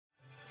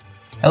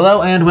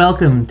Hello and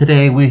welcome.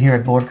 Today we here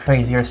at Board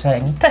Crazy are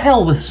saying, to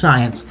hell with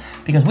science,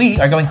 because we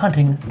are going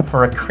hunting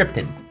for a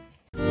cryptid.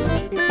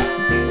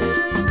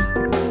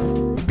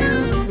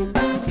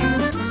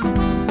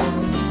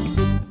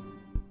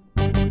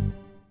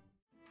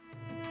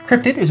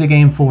 Cryptid is a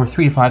game for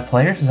 3 to 5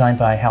 players designed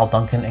by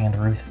Duncan and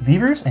Ruth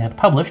Veevers and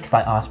published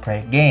by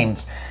Osprey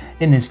Games.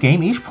 In this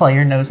game, each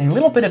player knows a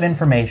little bit of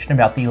information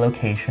about the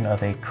location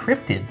of a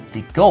cryptid.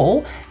 The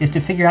goal is to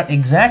figure out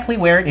exactly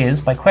where it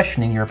is by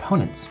questioning your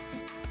opponents.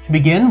 To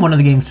begin, one of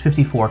the game's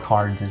 54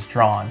 cards is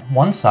drawn.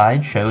 One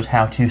side shows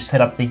how to set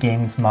up the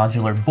game's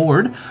modular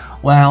board,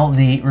 while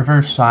the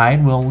reverse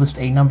side will list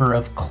a number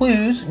of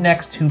clues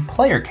next to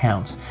player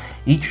counts.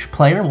 Each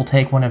player will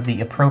take one of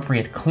the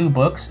appropriate clue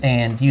books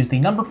and use the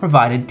number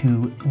provided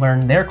to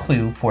learn their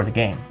clue for the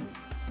game.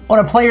 On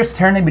a player's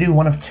turn, they may do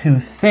one of 2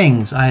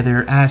 things,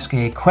 either ask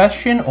a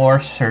question or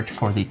search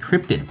for the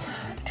cryptid.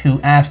 To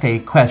ask a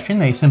question,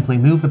 they simply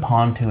move the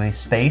pawn to a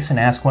space and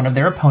ask one of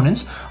their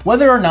opponents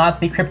whether or not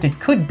the cryptid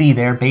could be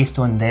there based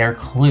on their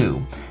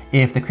clue.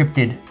 If the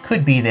cryptid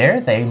could be there,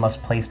 they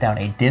must place down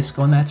a disc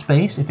on that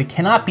space. If it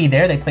cannot be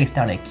there, they place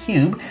down a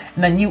cube,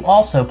 and then you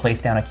also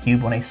place down a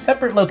cube on a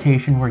separate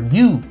location where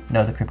you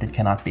know the cryptid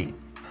cannot be.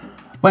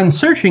 When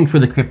searching for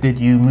the cryptid,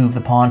 you move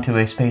the pawn to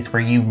a space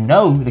where you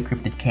know the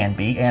cryptid can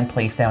be and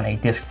place down a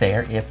disc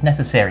there if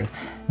necessary.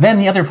 Then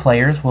the other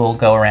players will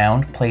go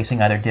around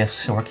placing either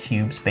discs or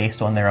cubes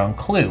based on their own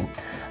clue.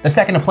 The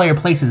second a player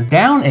places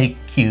down a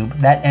cube,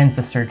 that ends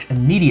the search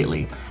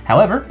immediately.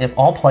 However, if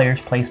all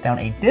players place down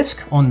a disc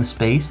on the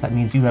space, that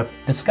means you have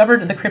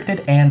discovered the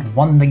cryptid and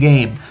won the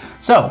game.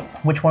 So,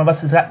 which one of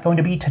us is that going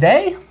to be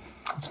today?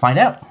 Let's find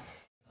out.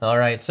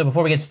 Alright, so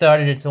before we get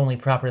started, it's only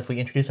proper if we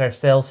introduce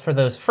ourselves for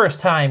those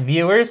first-time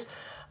viewers.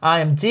 I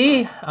am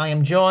D. I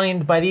am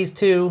joined by these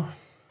two.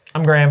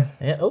 I'm Graham.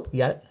 Oh, you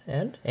got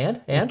it.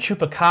 And?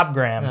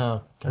 Chupacabra.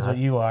 Oh, that's what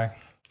you are.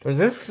 Is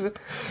this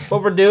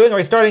what we're doing? Are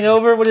we starting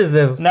over? What is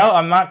this? No,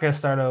 I'm not going to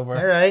start over.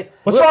 Alright.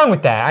 What's wrong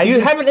with that?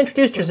 You haven't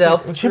introduced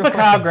yourself.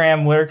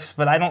 Chupacabra works,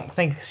 but I don't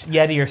think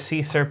Yeti or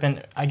Sea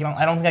Serpent, I don't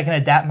think I can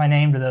adapt my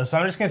name to those. So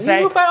I'm just going to say...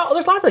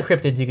 There's lots of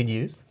cryptids you could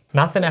use.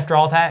 Nothing after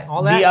all that?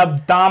 The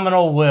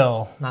abdominal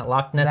will. Not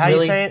Loch Ness, Is that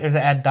really? how you say it? Or is it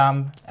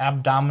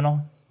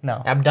abdominal?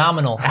 No.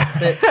 Abdominal.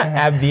 That's it.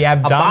 The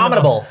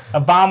abdominal.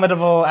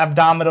 Abominable.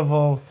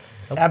 Abdominal.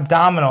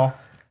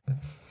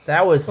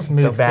 That was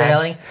smooth so bad.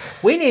 sailing.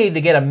 We need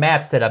to get a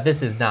map set up.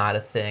 This is not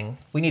a thing.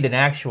 We need an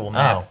actual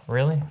map. Oh,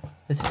 really?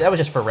 That was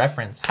just for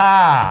reference.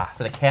 Ha!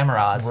 For the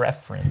cameras.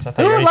 Reference. I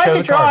thought Who you would already like showed to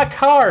the draw card. a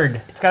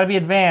card? It's got to be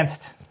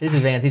advanced. This is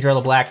advanced. These are all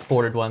the black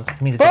bordered ones.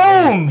 It means it's Boom!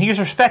 advanced. He was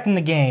respecting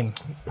the game.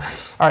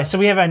 All right, so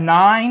we have a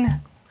 9.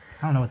 I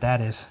don't know what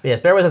that is. Yes,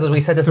 bear with us as we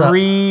set this up.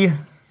 3,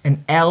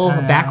 an L,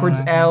 backwards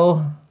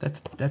L.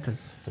 That's a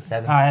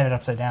 7. Oh, I have it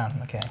upside down.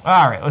 Okay.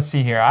 All right, let's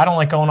see here. I don't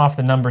like going off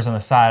the numbers on the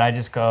side. I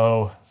just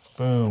go,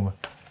 boom.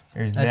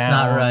 Here's That's down.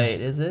 not right,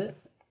 is it?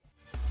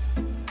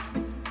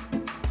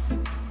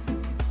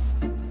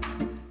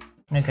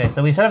 Okay,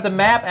 so we set up the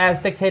map as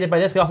dictated by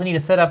this. We also need to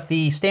set up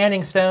the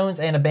standing stones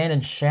and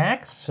abandoned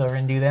shacks. So we're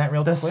going to do that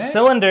real quick. The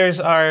cylinders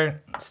are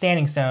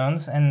standing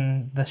stones,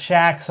 and the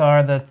shacks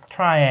are the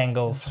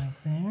triangles. Right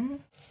there.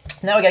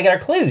 Now we got to get our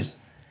clues.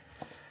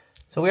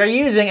 So we are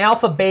using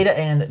Alpha, Beta,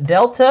 and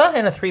Delta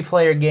in a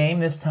 3-player game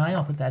this time.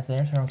 I'll put that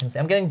there so everyone can see.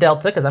 I'm getting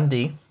Delta because I'm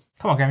D.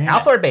 Come on, Graham.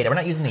 Alpha or Beta? We're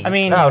not using these. I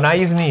mean, No, not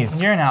using these.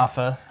 you're an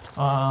alpha.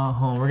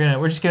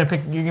 We're just gonna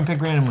pick. You're gonna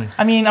pick randomly.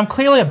 I mean, I'm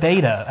clearly a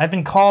beta. I've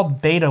been called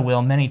Beta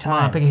Will many Come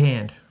on, times. pick a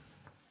hand.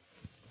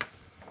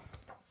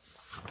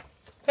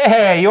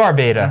 Hey, you are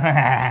beta.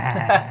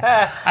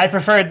 I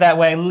prefer it that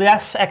way.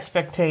 Less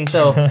expectations.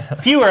 So,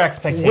 fewer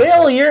expectations.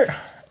 Will, you're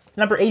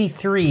number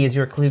 83 is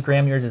your clue.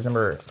 Graham, yours is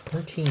number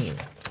 13.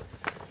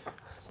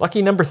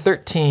 Lucky number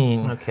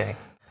 13. Okay.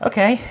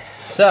 Okay.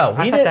 So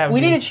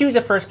we need to choose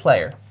a first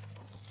player.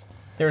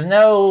 There's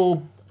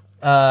no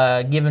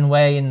given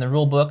way in the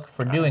rule book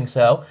for doing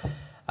so.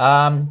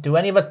 Do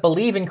any of us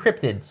believe in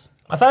cryptids?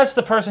 I thought it's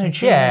the person who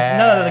chooses. Yeah.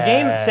 No, the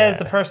game says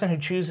the person who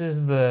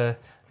chooses the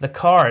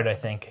card, I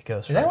think,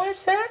 goes first. Is that what it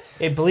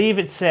says? I believe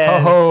it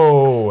says.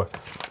 Oh.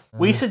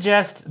 We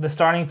suggest the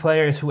starting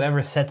player is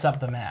whoever sets up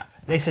the map.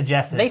 They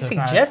suggested it. They so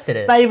suggested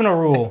it's it. not even a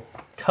rule.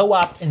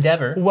 Co-op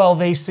endeavor. Well,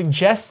 they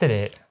suggested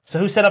it. So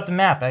who set up the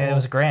map? It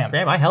was Graham.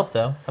 Graham, I helped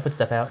though. I put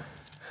stuff out.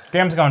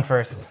 Graham's going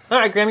first. All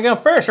right, Graham, you're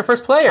going first. Your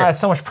first player. That's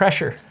so much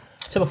pressure.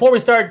 So before we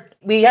start,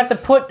 we have to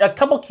put a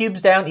couple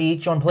cubes down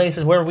each on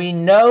places where we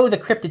know the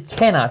cryptid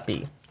cannot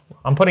be.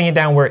 I'm putting it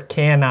down where it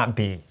cannot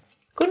be.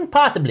 Couldn't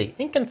possibly.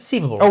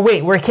 Inconceivable. Oh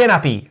wait, where it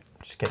cannot be.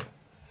 Just kidding.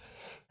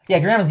 Yeah,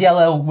 Graham's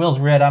yellow, Will's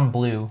red, I'm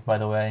blue, by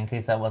the way, in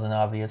case that wasn't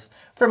obvious.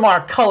 From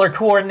our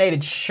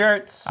color-coordinated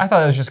shirts. I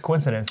thought it was just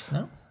coincidence.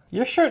 No?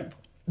 Your shirt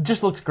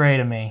just looks gray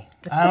to me.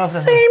 It's the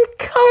same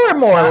color,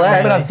 more or It's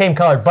less. not the same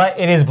color, but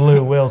it is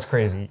blue. Will's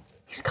crazy.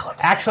 He's colorblind.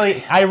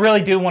 Actually, I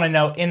really do want to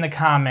know in the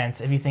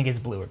comments if you think it's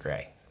blue or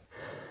gray.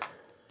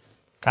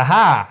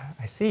 Aha,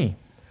 I see.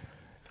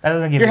 That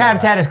doesn't give Your me a lot.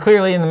 habitat is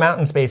clearly in the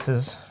mountain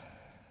spaces.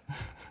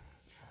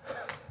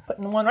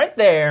 Putting one right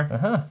there.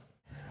 Uh-huh.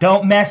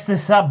 Don't mess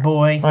this up,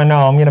 boy. I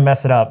know, I'm gonna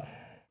mess it up.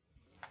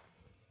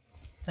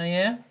 Oh,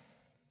 yeah?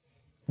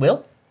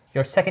 Will,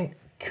 your second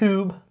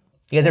cube.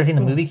 You guys ever seen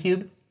the movie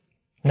Cube?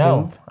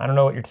 No, Cube? I don't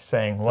know what you're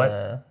saying.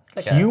 What?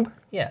 Like Cube?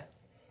 Yeah.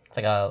 It's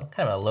like a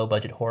kind of a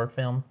low-budget horror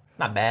film. It's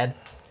not bad.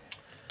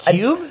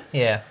 Cube?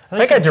 Yeah. I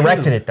think I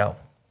directed it, though.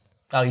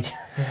 Oh,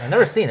 I've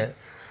never seen it.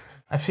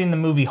 I've seen the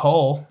movie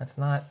Hole. That's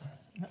not...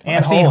 And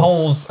I've seen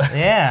Holes.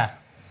 Yeah.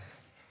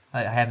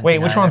 I haven't Wait,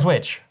 seen which either. one's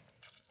which?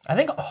 I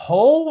think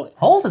Hole...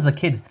 Holes is a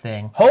kid's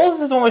thing. Holes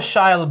is the one with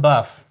Shia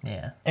LaBeouf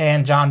Yeah.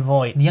 and John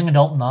Voight. The young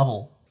adult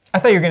novel. I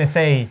thought you were gonna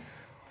say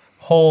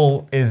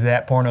Hole is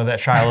that porno that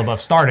Shia LaBeouf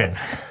started.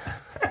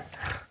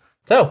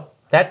 So,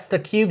 that's the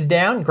cubes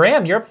down.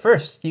 Graham, you're up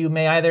first. You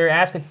may either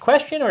ask a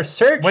question or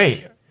search.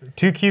 Wait,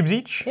 2 cubes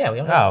each? Yeah, we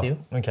only have Oh,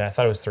 2. okay, I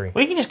thought it was 3.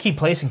 We can just keep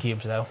placing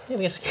cubes, though. Yeah,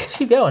 we just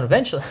keep going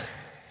eventually.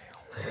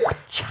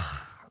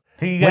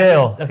 Who you guys?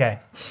 Will. Okay.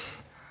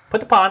 Put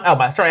the pawn. Oh,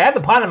 sorry, I have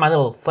the pawn in my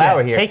little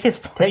flower here. Take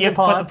Take the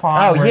pawn. Put the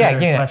pawn. Oh, where yeah, the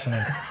give me that. question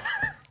is.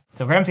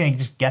 So Graham's gonna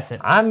just guess it.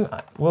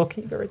 Will,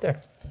 can you go right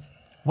there?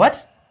 What?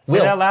 Say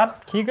Will. it out loud?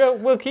 Can you go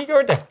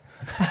right there?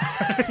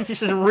 This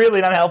is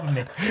really not helping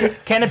me.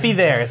 Can it be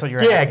there? Is what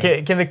you're Yeah,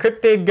 asking. can the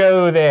cryptid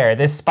go there?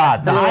 This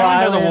spot. The Blue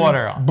island or the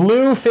water?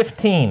 Blue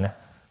 15.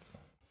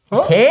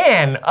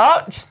 Can.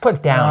 Oh, just put it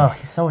Oh, down.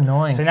 he's so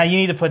annoying. So now you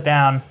need to put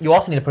down You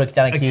also need to put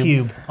down a a cube.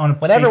 cube on a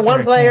Whenever space where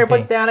one it player can't be.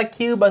 puts down a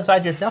cube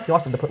besides yourself, you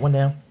also have to put one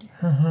down.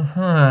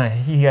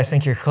 You guys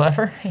think you're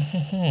clever?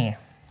 Right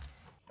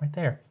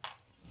there.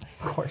 Of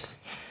course.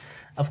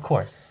 Of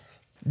course.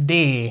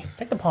 D.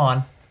 Take the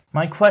pawn.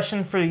 My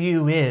question for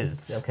you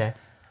is, Okay.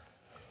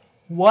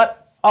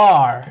 what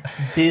are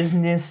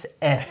business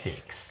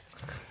ethics?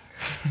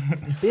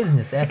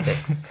 Business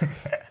ethics.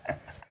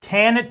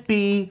 Can it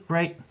be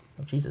right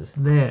Oh, Jesus.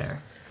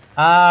 there?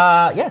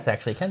 Yes,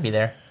 actually, it can be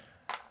there.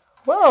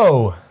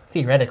 Whoa.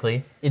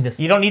 Theoretically. In this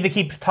You don't need to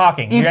keep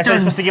talking. You're actually Eastern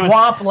supposed to give us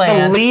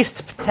swampland. the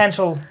least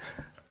potential.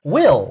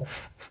 Will.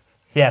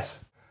 Yes.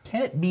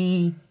 Can it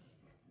be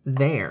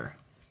there?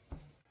 I'm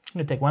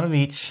gonna take one of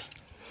each.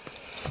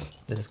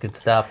 This is good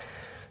stuff.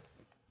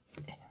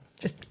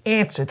 Just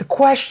answer the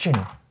question.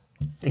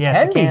 Yes,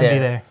 can it be can there. be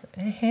there.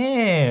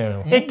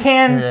 Ew. It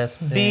can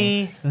Interesting.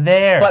 be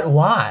there. But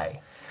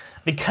why?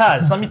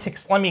 Because let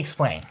me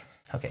explain.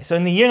 Okay, so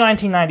in the year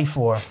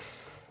 1994,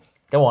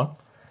 Go on.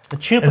 the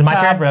it my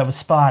turn? Chupacabra was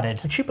spotted.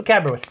 The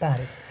Chupacabra was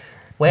spotted.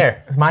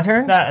 Where? It's my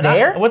turn?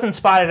 There? It wasn't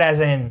spotted as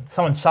in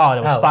someone saw it.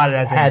 It was Oh, spotted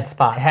as in had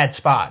spots. It had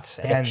spots.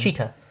 Like a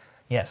cheetah.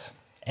 Yes,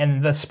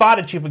 and the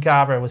spotted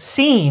Chupacabra was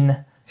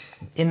seen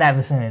in that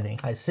vicinity.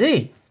 I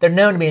see. They're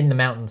known to be in the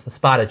mountains, the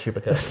spotted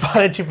Chupacabra.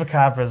 Spotted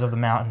Chupacabras of the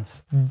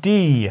mountains.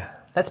 D.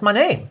 That's my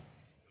name.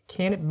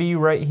 Can it be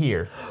right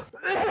here?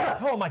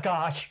 Oh my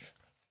gosh.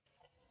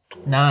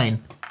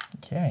 9.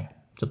 Okay.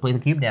 So play the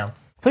cube down.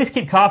 Please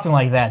keep coughing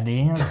like that,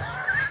 D.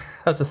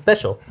 That's a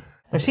special.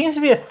 There seems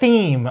to be a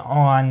theme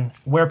on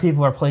where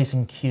people are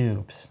placing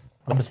cubes.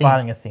 I'm the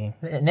spotting a theme.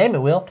 Name it,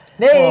 Will.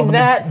 Name The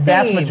that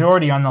vast theme.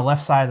 majority on the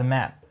left side of the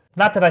map.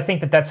 Not that I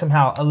think that that's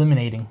somehow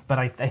eliminating, but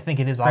I think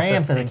it is also Graham at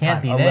the says same it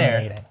can't time be there.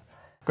 eliminating.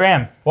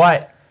 Graham,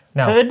 What?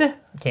 No. could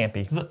Can't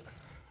be.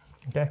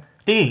 Okay.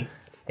 D,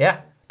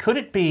 Yeah. could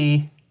it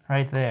be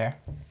right there?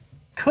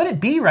 Could it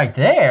be right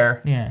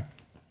there? Yeah.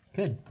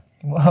 Good.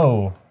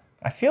 Whoa.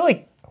 I feel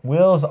like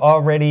Will's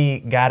already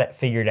got it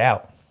figured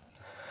out.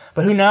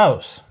 But who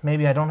knows?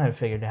 Maybe I don't have it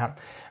figured out.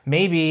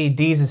 Maybe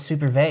D's is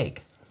super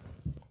vague.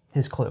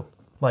 His clue.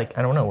 Like,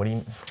 I don't know. What do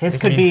you... his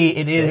it could be,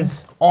 it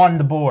is on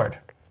the board.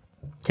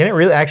 Can it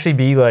really actually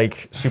be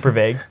like super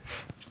vague?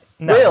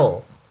 No.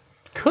 Will,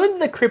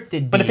 could the cryptid be...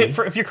 But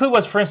if your clue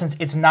was, for instance,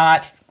 it's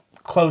not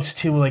close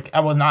to, like,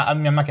 I'm not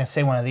going to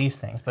say one of these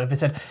things, but if it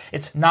said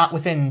it's not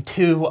within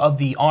 2 of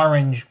the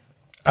orange,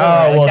 Oh,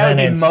 well, that would then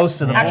be it's-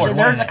 most of the Actually, board.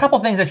 there's wouldn't a it? couple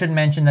things I should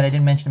mention that I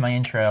didn't mention in my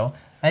intro.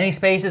 Any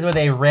spaces with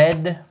a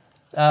red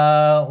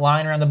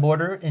line around the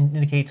border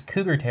indicates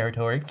cougar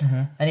territory.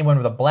 Anyone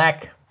with a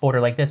black border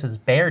like this is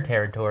bear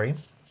territory.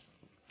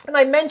 And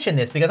I mention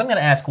this because I'm going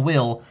to ask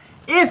Will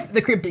if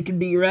the cryptid could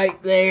be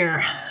right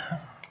there.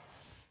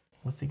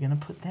 What's he going to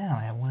put down?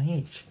 I have one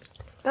each.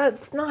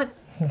 That's not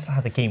That's not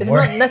how the game It's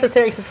works. not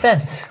necessary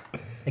suspense.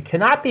 It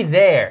cannot be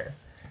there.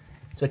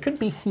 So it could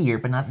be here,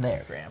 but not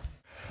there, Graham.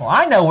 Well,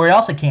 I know where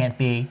else it can't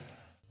be.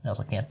 It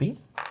also can't be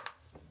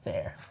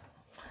there.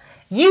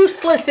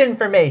 Useless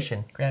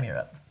information. Graham, you're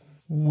up.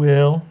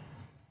 Will.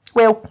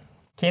 Well,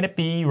 Can it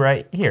be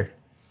right here?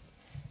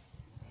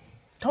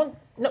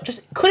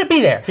 just, could it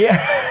be there? Yeah.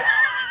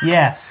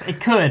 Yes,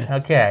 it could.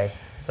 Okay.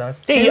 So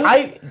it's See, two.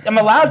 I am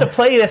allowed to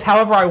play this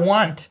however I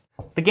want.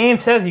 The game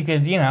says you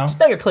could,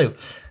 Know your clue.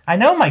 I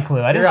know my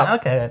clue. I didn't. You're up.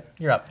 Okay.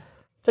 You're up.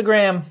 So,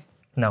 Graham,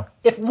 No.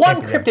 if one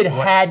be there. cryptid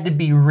had to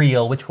be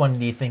real, which one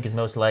do you think is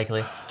most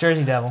likely?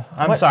 Jersey Devil.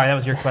 I'm sorry, that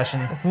was your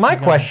question. It's my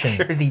question.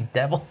 Jersey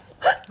Devil.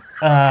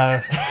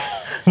 Uh,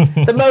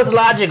 The most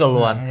logical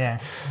one. yeah.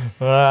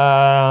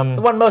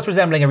 The one most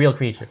resembling a real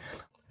creature.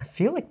 I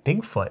feel like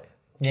Bigfoot.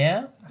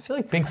 Yeah? I feel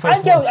like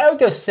Bigfoot. I would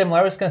go similar.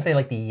 I was going to say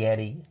like the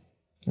Yeti.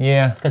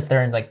 Yeah. Because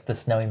they're in like the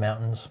snowy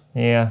mountains.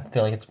 Yeah. I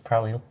feel like it's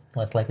probably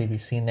less likely to be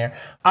seen there.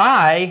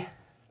 I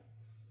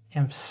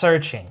am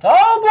searching.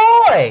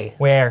 Oh boy!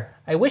 Where?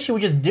 I wish you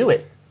would just do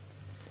it.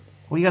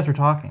 Well, you guys were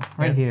talking.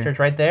 Right here. Search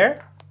right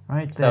there.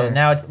 Right there. So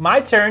now it's my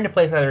turn to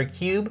place either a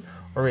cube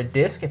or a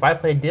disc. If I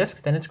play a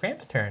disc, then it's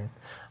Graham's turn.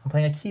 I'm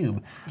playing a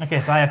cube. Okay,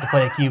 so I have to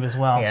play a cube as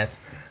well. Yes.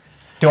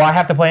 Do I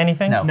have to play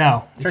anything? No.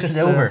 No. It's Search just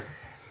is over.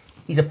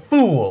 He's a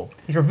fool.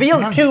 He's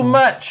revealed too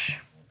much.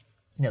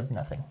 He knows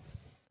nothing.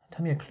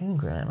 Tell me your clue,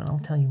 Graham, and I'll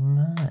tell you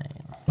mine.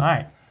 All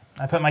right.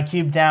 I put my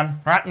cube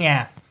down right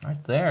now.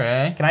 Right there,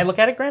 eh? Can I look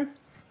at it, Graham?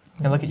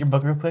 Can I look at your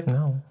book real quick?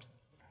 No.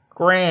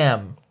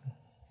 Graham,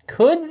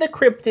 could the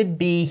cryptid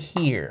be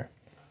here?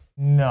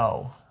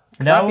 No.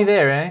 Could not be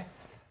there, eh?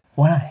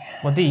 Why?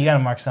 Well, D, you got to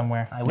mark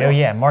somewhere. I will. Oh,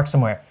 yeah. Mark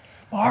somewhere.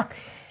 Mark.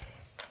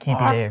 Can't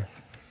Mark. be there.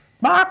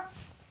 Mark.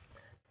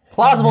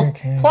 Plausible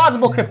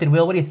cryptid,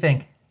 Will. What do you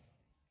think?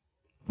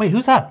 Wait,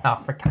 who's up? Oh,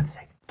 for God's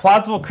sake.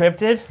 Plausible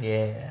cryptid?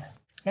 Yeah.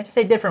 You have to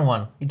say a different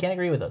one. You can't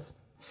agree with us.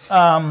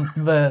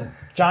 The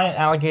giant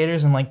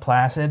alligators in Lake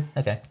Placid.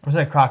 Okay. Or is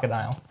it a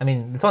crocodile? I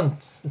mean, it's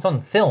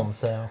on film,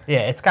 so. Yeah,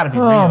 it's got to be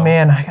real. Oh,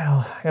 man. I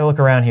gotta look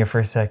around here for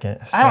a second.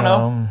 I don't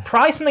know.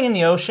 Probably something in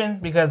the ocean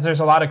because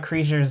there's a lot of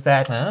creatures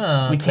that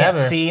we can't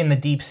clever. see in the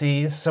deep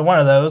seas. So one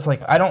of those,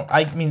 like,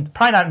 I mean,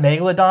 probably not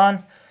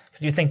Megalodon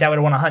because you think that would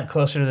want to hunt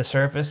closer to the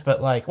surface.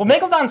 But, like, well,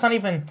 Megalodon's not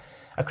even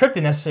a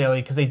cryptid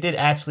necessarily because they did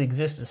actually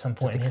exist at some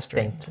point in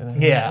history. Extinct.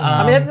 Yeah.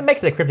 I mean, that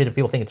makes it a cryptid if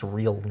people think it's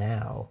real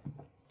now.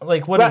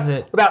 like, what is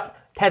it? What about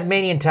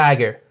Tasmanian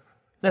tiger?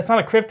 That's not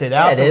a cryptid.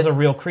 Yeah, it That was is. a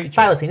real creature.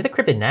 Thylacine is a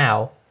cryptid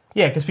now.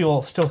 Yeah, because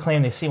people still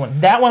claim they see one.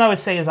 That one I would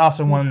say is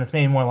also one that's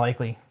maybe more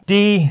likely.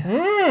 D.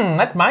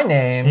 That's my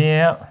name.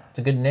 Yeah. It's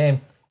a good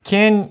name.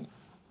 Can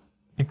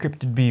your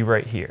cryptid be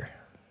right here?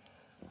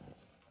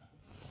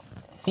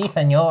 Si,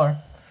 senor.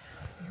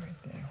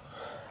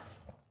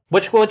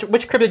 Which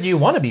cryptid do you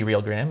want to be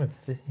real, Graham?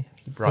 If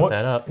you brought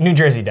that up. New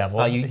Jersey Devil.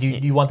 Oh,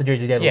 you want the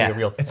Jersey Devil to be a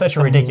real? It's such a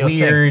some ridiculous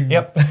weird, thing.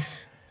 Yep.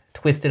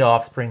 twisted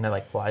offspring that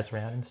like flies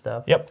around and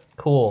stuff. Yep.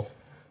 Cool.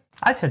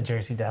 I said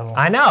Jersey Devil.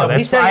 I know. He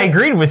That's says why I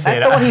agreed with That's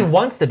it. the one he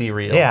wants to be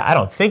real. Yeah, I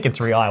don't think it's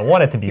real. I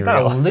want it to be He's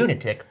real. not a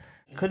lunatic.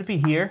 Could it be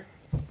here?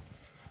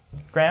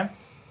 Graham?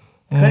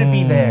 Could it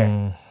be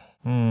there?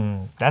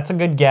 That's a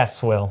good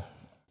guess, Will.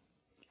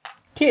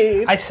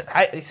 Cube. I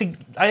see.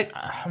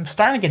 I'm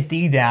starting to get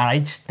D down. I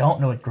just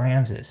don't know what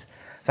Graham's is.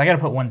 So I got to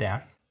put one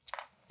down.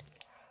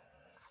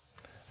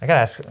 I gotta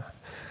ask. I'm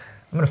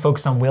gonna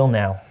focus on Will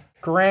now.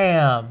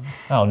 Graham.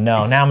 Oh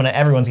no! Now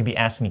everyone's gonna be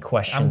asking me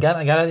questions.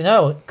 I gotta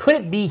know. Could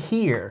it be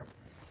here?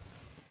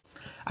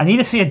 I need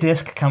to see a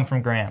disc come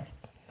from Graham.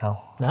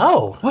 No.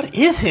 No. What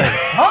is his?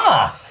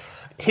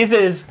 His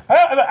is. I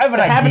have an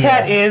The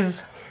habitat idea.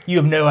 is. You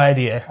have no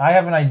idea. I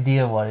have an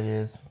idea what it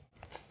is.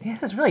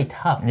 This is really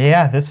tough.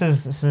 Yeah, this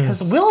is.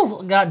 Because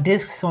Will's got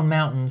discs on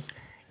mountains.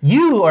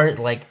 You are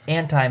like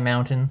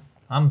anti-mountain.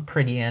 I'm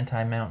pretty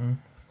anti-mountain.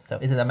 So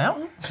is it a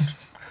mountain?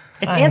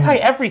 It's anti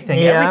everything.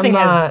 Yeah, Everything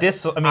I'm has not-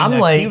 disc. I mean, I'm the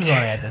like- cubes on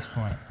it at this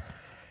point.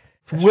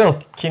 Will,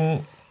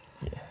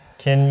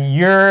 can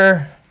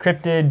your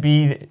cryptid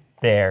be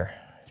there?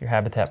 Is your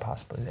habitat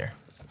possibly there?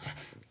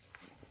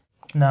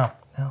 No.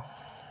 No.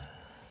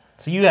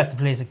 So you have to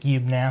place a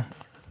cube now.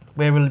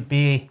 Where will it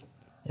be?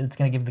 It's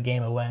gonna give the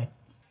game away.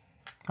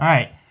 All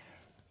right.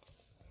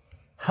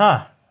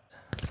 Huh.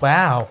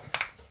 Wow.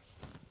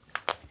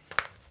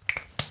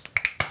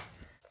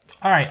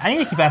 All right. I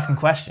need to keep asking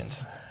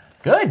questions.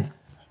 Good.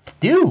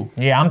 Do.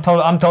 Yeah, I'm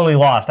totally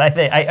lost. I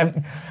think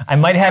I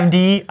might have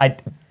D.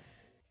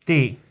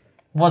 D.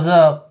 What's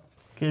up?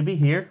 Could it be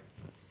here?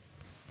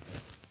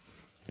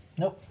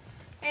 Nope.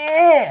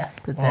 Yeah.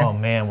 Put it there. Oh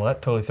man, well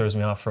that totally throws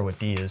me off for what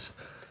D is.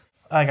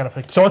 I gotta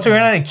put. So once we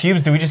run out of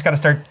cubes, do we just got to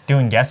start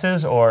doing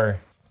guesses or?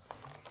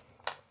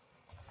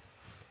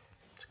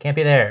 Can't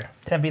be there.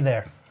 Can't be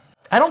there.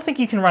 I don't think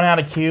you can run out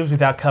of cubes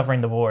without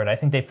covering the board. I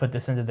think they put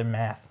this into their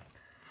math.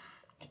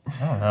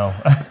 I don't know.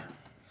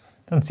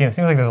 Doesn't seem. It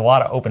seems like there's a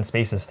lot of open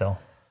spaces still.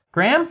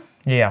 Graham,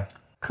 Yeah.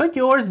 could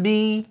yours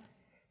be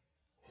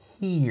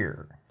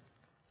here?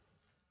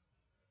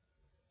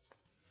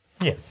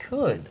 Yes.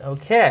 Could.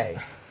 Okay.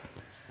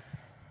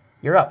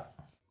 You're up.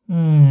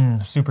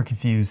 Super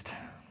confused.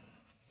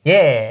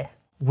 Yeah.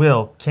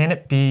 Will, can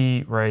it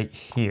be right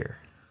here?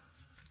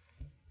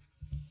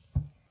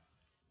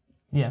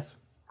 Yes.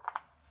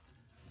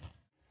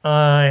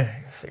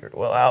 I figured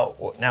Will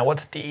out. Now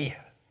what's D?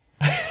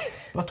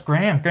 What's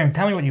Graham? Graham,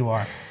 tell me what you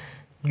are.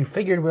 You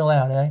figured Will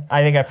out, eh?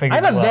 I think I figured.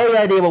 I have a Will out. vague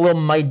idea what Will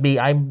might be.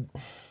 I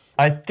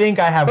think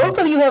I have. Both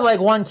of you have like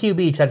one cube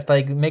each. That's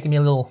like making me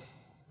a little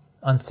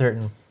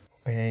uncertain.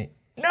 Wait.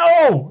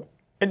 No,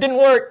 it didn't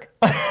work.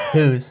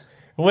 Whose?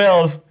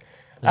 Will's.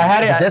 I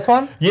had it. This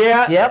one?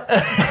 Yeah. Yep.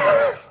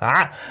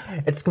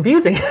 It's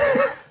confusing.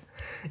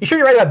 You sure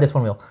you're right about this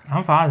one, Will?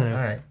 I'm positive.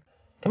 All right.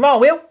 Come on,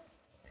 Will.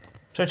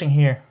 Searching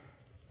here.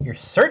 You're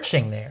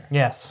searching there.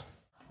 Yes.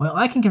 Well,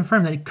 I can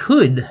confirm that it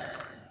could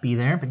be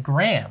there, but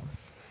Graham,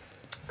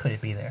 could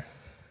it be there?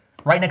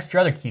 Right next to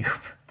your other cube.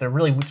 It's a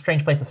really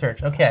strange place to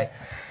search. Okay.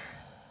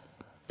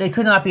 They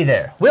could not be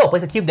there. Will,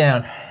 place a cube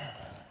down.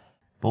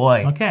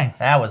 Boy. Okay.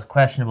 That was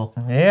questionable.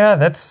 Yeah,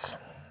 that's...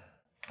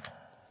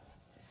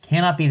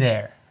 Cannot be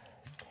there.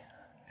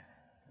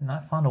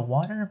 Not fond of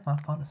water,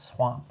 not fond of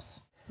swamps.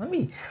 I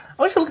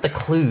want to look at the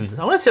clues.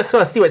 I want to just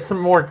sort of see what some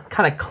more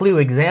kind of clue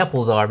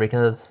examples are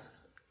because...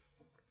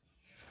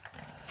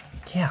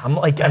 Yeah,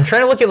 I'm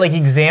trying to look at like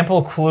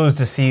example clues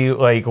to see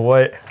like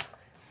what...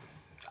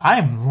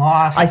 I'm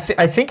lost.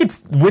 I think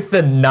it's with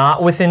the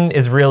not within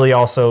is really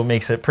also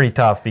makes it pretty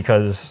tough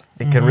because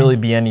it could really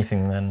be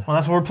anything then. Well,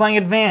 that's what we're playing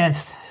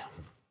advanced.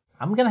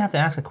 I'm going to have to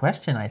ask a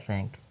question, I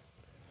think.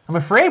 I'm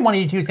afraid one of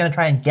you two is going to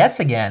try and guess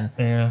again.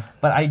 Yeah.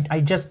 But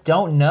I just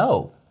don't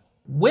know.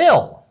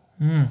 Will.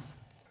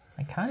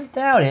 I kind of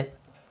doubt it.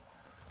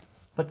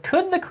 But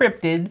could the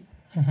cryptid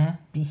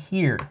be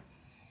here?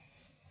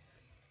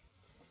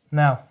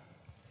 No.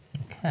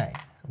 Okay.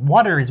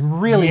 Water is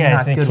really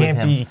not good with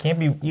him. It can't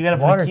be. You gotta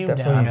put water a cube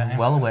definitely. down. I'm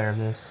well aware of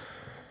this.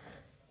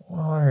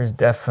 Water is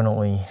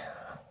definitely.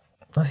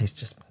 Unless he's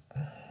just.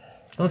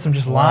 Unless I'm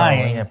just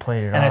lying. Yeah,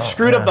 played it and I out.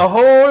 screwed up the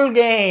whole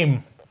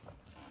game.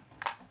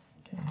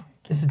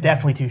 This is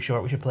definitely too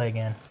short. We should play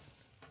again.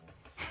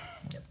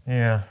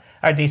 Yeah.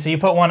 All right, D. So you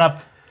put one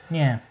up.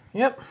 Yeah.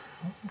 Yep.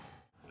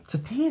 So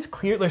D is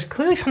clear. There's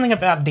clearly something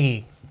about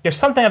D. There's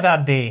something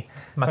about D.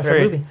 My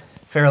favorite movie.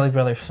 Fairly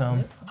Brothers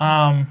film.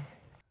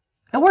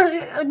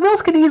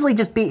 Will's could easily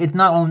just be it's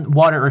not on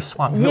water or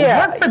swamp.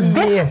 Yeah. Work for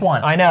this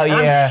one. I know.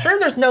 Yeah.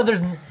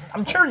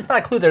 I'm sure it's not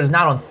a clue. There's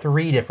not on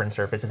 3 different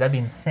surfaces. That'd be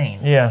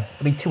insane. Yeah.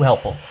 It'd be too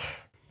helpful.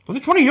 Well,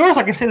 which one of yours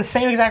I can say the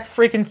same exact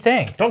freaking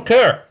thing? Don't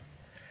care.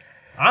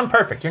 I'm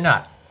perfect. You're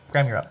not.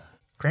 Graham, you're up.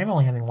 Graham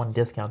only having 1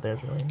 discount there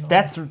is really annoying.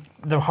 That's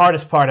the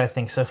hardest part, I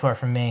think, so far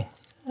for me.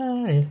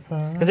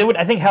 Because it would,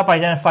 I think, help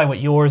identify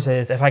what yours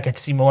is if I could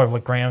see more of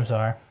what Graham's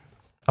are.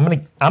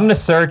 I'm gonna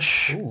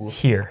search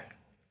here.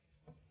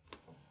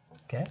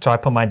 Okay. So I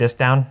put my disc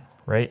down,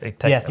 right?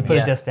 Yes, you put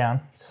a disc down.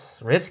 It's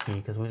risky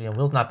because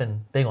Will's not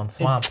been big on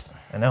swamps.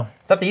 I know.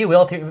 It's up to you,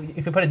 Will.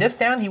 If you put a disc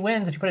down, he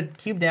wins. If you put a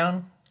cube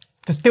down,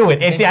 Just do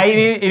it.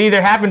 It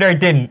either happened or it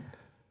didn't.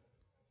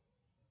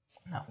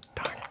 No.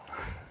 Darn it.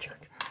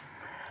 Jerk.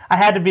 I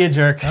had to be a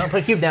jerk. no,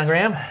 put a cube down,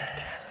 Graham.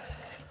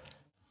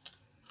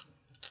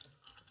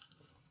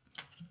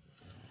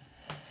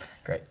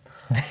 Great.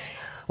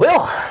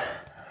 Will,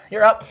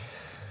 you're up.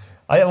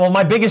 Well,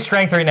 my biggest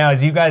strength right now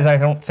is you guys I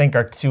don't think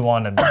are too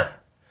on to me.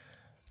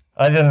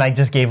 Other than I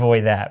just gave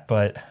away that,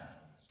 but...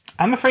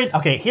 I'm afraid...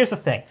 Okay, here's the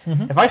thing.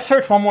 If I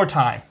search one more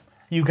time,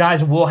 you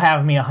guys will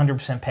have me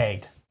 100%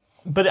 pegged.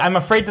 But I'm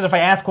afraid that if I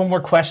ask one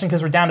more question,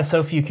 because we're down to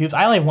so few cubes,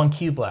 I only have 1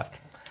 cube left,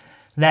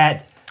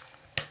 that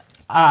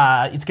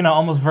it's going to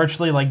almost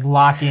virtually like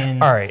lock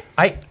in... All right.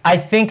 I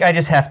think I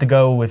just have to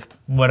go with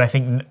what I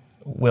think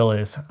Will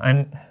is.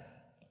 I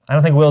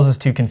don't think Will's is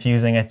too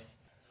confusing. I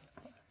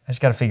just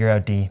got to figure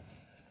out D.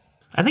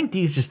 I think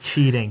D's just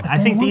cheating. I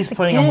then think once D's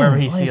putting him wherever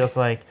he again, feels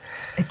like.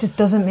 It just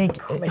doesn't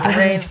make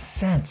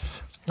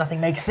sense.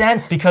 Nothing makes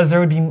sense. Because there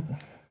would be...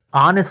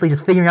 Honestly,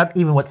 just figuring out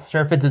even what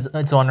surface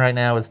it's on right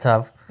now is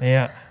tough.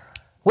 Yeah.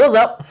 Will's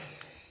up.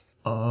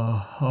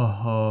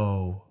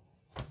 Oh.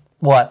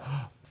 What?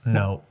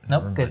 No.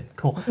 Nope. Good.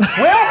 Cool.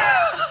 Will.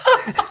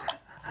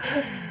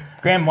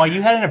 Graham, while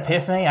you had an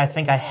epiphany, I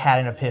think I had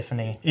an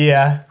epiphany.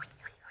 Yeah.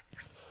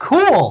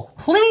 Cool.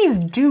 Please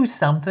do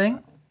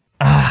something.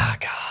 Ah,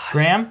 God.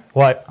 Graham?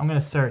 What? I'm going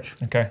to search.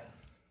 Okay.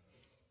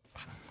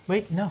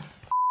 Wait, no.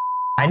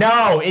 I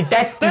know.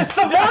 That's the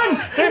one!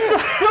 There's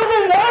still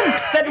the one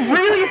that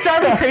really is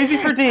driving me crazy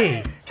for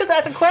D. Just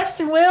ask a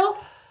question, Will.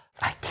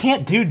 I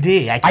can't do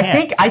D. I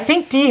can't. I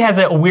think D has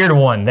a weird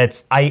one.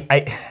 That's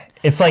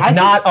it's like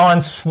not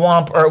on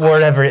swamp or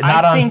whatever.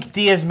 I think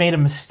D has made a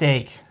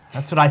mistake.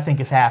 That's what I think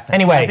is happening.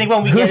 Anyway, I think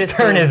when we whose get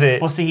turn is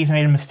it? We'll see he's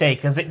made a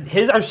mistake because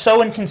his are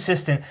so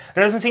inconsistent.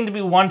 There doesn't seem to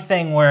be one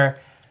thing where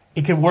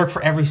it could work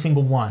for every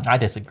single one. I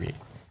disagree.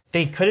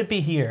 D, could it be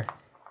here?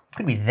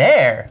 Could be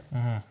there.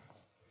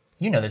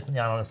 You know there's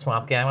not on a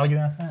swamp guy. Why would you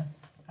ask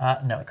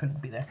that? No, it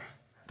couldn't be there.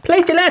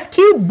 Place your last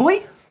cube,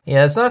 boy.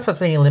 Yeah, it's not supposed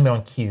to be any limit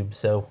on cubes,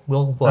 so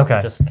we'll have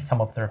to just come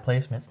up with a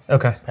replacement.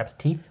 Okay. Perhaps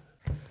teeth.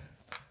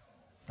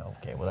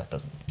 Okay, well that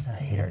doesn't...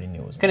 He already knew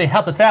it was... Could have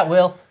helped us out,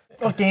 Will.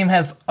 What game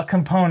has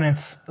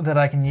components that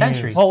I can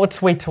Centuries. use? Well,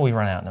 let's wait till we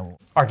run out. And then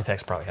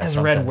Architects probably has As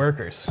something. red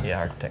workers. Yeah,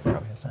 Architect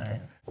probably has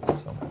something.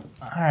 So.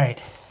 All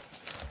right.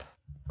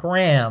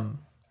 Graham,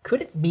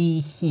 could it be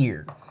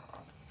here?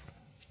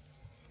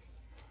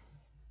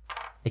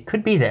 It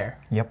could be there.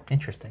 Yep.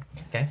 Interesting.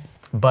 Okay.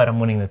 But I'm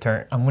winning the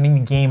turn. I'm winning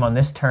the game on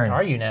this turn.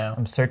 Are you now?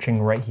 I'm searching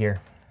right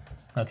here.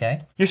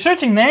 Okay. You're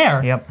searching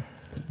there. Yep.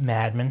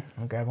 Madman. I'm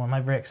gonna grab one of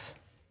my bricks.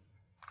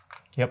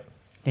 Yep.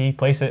 D,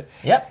 place it.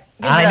 Yep.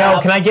 I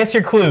know. Can I guess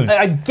your clues?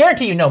 I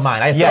guarantee you know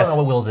mine. I Yes. don't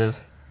know what Will's is.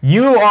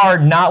 You are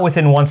not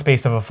within 1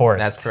 space of a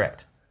forest. That's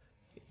correct.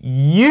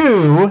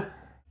 You,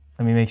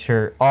 let me make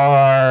sure,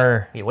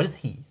 are Yeah, what is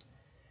he?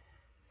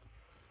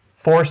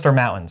 forest or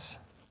mountains.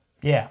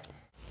 Yeah.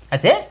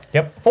 That's it?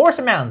 Yep. Forest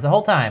or mountains the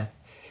whole time.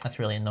 That's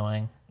really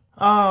annoying.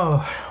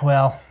 Oh,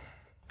 well.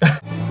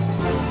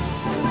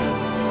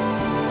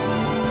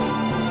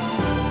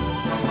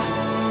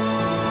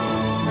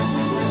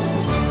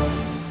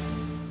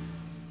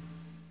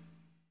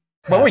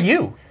 Where were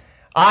you?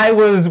 I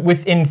was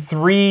within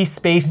 3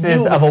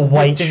 spaces of a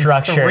white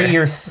structure. 3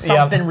 or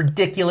something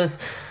ridiculous.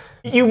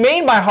 You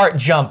made my heart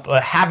jump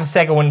a half a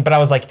second when, but I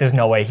was like, there's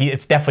no way.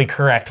 It's definitely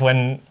correct.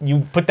 When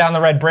you put down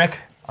the red brick,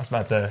 I was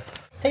about to...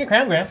 Take your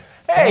crown, Graham.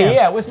 Hey,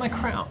 yeah, where's my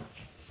crown?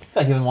 I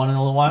feel like you haven't won in a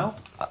little while.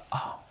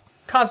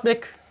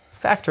 Cosmic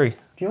Factory. Did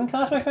you win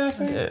Cosmic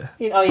Factory?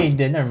 Yeah. Oh, yeah, you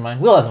did. Never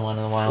mind. Will hasn't won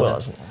in a while. Will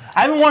hasn't.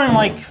 I haven't won in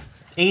like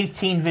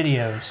 18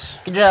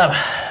 videos. Good job.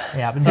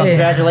 Yeah, I've been doing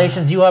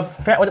Congratulations. You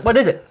have... What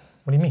is it?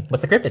 What do you mean?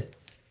 What's the cryptid?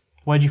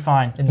 What'd you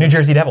find? New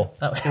Jersey Devil.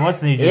 Oh. What's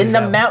the New Jersey In the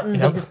Devil?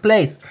 mountains of this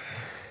place.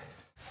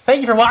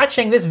 Thank you for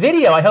watching this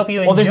video. I hope you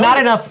enjoyed. Well,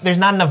 there's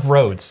not enough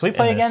roads. Can we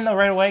play again though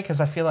right away?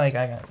 Because I feel like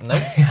I got...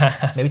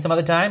 Nope. Maybe some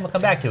other time. We'll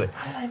come back to it.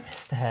 How did I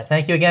miss that?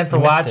 Thank you again for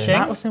missed it. watching.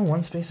 Not within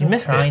one space. You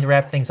missed Trying it. to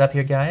wrap things up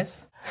here,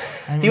 guys.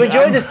 If you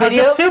enjoyed this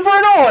video, I'm super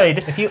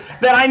annoyed if you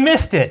that I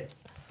missed it.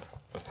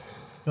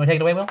 want to take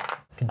it away, Will?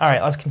 All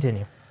right, let's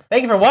continue.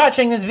 Thank you for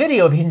watching this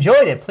video. If you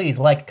enjoyed it, please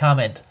like,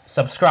 comment,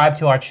 subscribe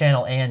to our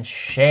channel, and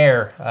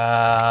share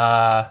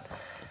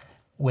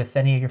with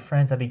any of your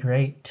friends. That'd be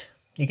great.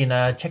 You can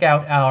check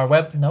out our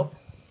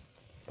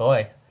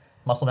Boy,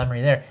 muscle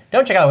memory there.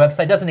 Don't check out our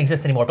website. It doesn't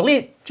exist anymore.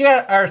 Check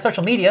out our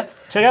social media.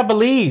 Check out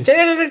Belize.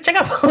 Check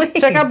out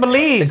Belize. Check out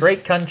Belize. It's a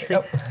great country.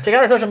 Check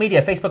out our social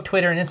media. Facebook,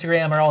 Twitter, and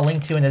Instagram are all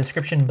linked to in the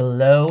description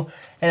below.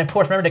 And of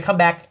course, remember to come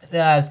back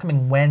this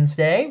coming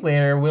Wednesday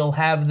where we'll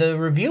have the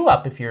review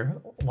up if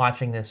you're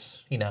watching this,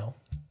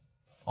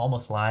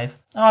 almost live.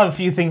 I have a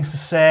few things to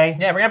say.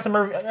 Yeah, we're going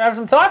to have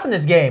some thoughts on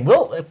this game.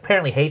 Will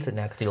apparently hates it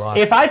now because he lost.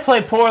 If I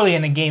play poorly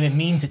in a game, it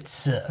means it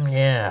sucks.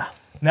 Yeah.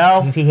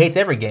 No, He hates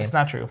every game. it's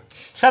not true.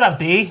 Shut up,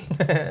 D.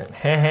 Anything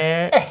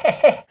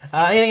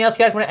else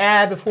you guys want to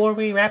add before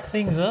we wrap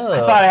things up? I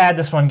thought I had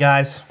this one,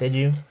 guys. Did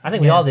you? I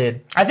think we all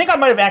did. I think I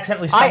might have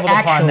accidentally stumbled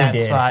upon actually that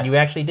did. spot. You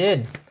actually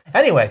did.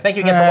 Anyway, thank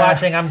you again for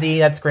watching. I'm D,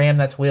 that's Graham,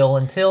 that's Will.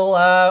 Until,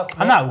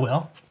 I'm not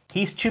Will.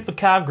 He's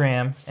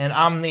Chupacabra, and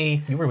I'm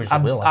the You were with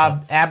Will, I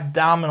think.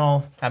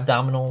 abdominal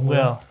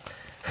Will.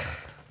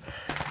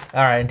 All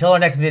right, until our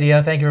next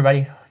video, thank you,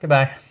 everybody.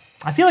 Goodbye.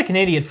 I feel like an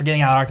idiot for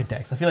getting out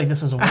architects. I feel like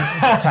this was a waste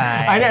of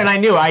time. I know, and I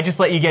knew. I just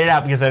let you get it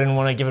out because I didn't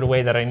want to give it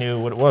away that I knew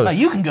what it was.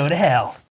 You can go to hell.